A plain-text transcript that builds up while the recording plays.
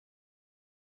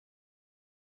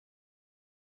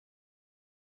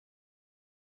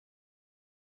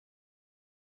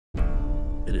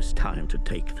It is time to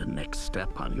take the next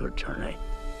step on your journey.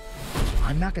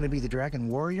 I'm not gonna be the Dragon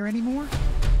Warrior anymore?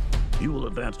 You will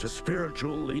advance to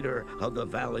spiritual leader of the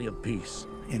Valley of Peace.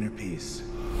 Inner peace.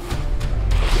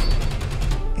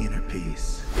 Inner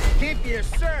peace. Keep your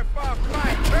surf off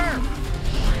my turf!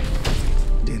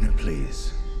 Dinner,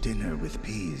 please. Dinner with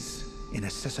peas in a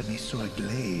sesame soy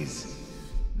glaze.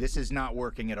 This is not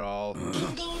working at all.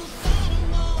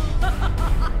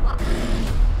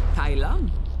 Tai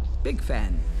Lung, big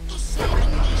fan.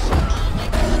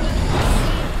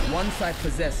 Once I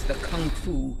possess the kung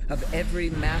fu of every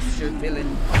master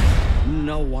villain,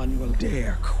 no one will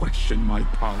dare question my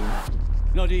power.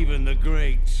 Not even the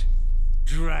great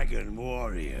Dragon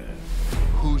Warrior.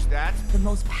 Who's that? The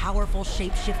most powerful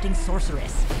shape-shifting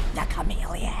sorceress, the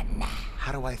Chameleon.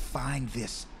 How do I find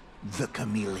this, the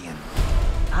chameleon?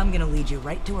 I'm gonna lead you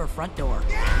right to her front door.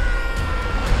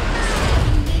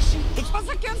 It was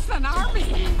against an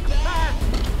army!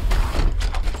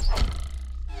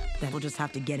 Then we'll just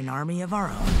have to get an army of our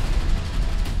own.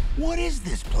 What is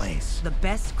this place? The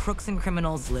best crooks and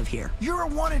criminals live here. You're a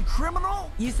wanted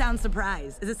criminal? You sound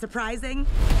surprised. Is it surprising?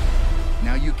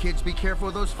 Now you kids be careful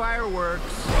with those fireworks.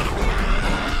 Violence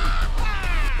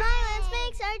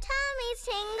makes our tummies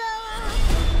tingle.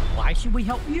 Why should we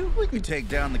help you? We could take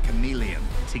down the chameleon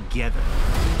together.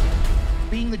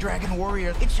 Being the Dragon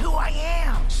Warrior, it's who I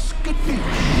am!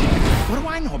 Skadoosh! What do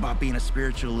I know about being a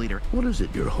spiritual leader? What is it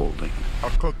you're holding? A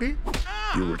cookie?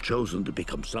 You were chosen to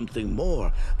become something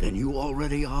more than you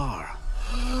already are.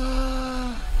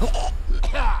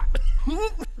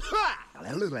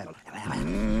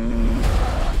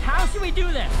 How should we do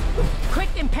this? Quick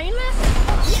and painless?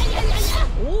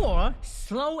 Or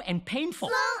slow and painful?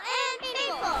 Slow and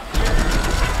painful.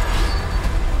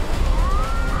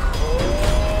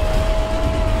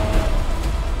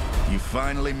 You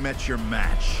finally met your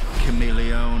match,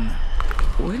 chameleon.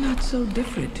 We're not so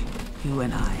different, you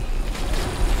and I.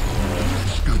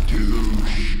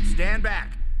 Skadoosh. Stand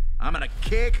back. I'm gonna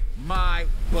kick my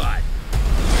butt.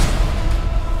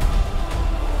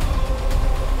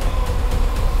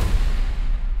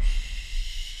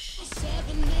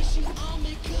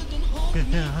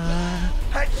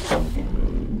 Hey!